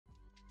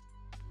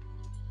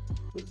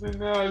But then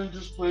now you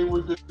just play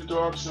with the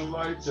darks and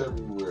lights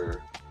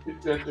everywhere.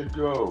 Get that to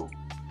go.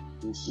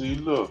 And see,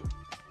 look,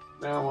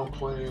 now I'm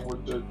playing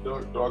with the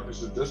darkness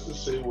just to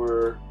say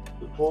where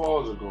the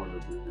paws are going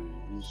to be.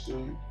 You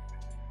see?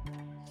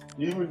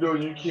 Even though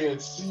you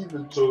can't see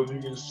the toes, you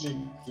can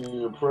see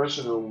the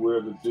impression of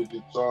where the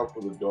digits are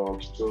for the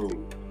dog's toes.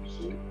 You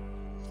see?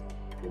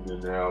 And then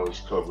now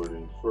it's covered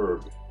in fur.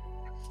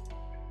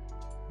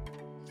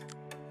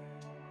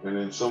 And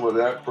then some of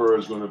that fur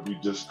is going to be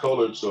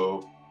discolored.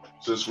 So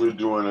since we're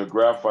doing a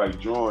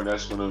graphite drawing,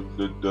 that's going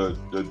to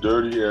the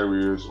dirty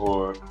areas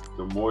or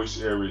the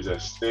moist areas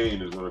that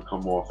stain is going to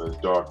come off as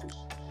darkest.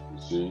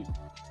 You see?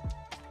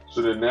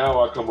 So then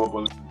now I come up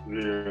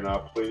here and I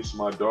place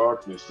my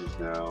darknesses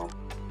now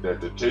that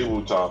the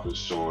tabletop is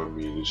showing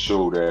me to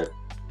show that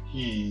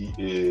he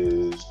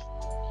is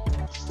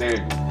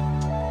standing.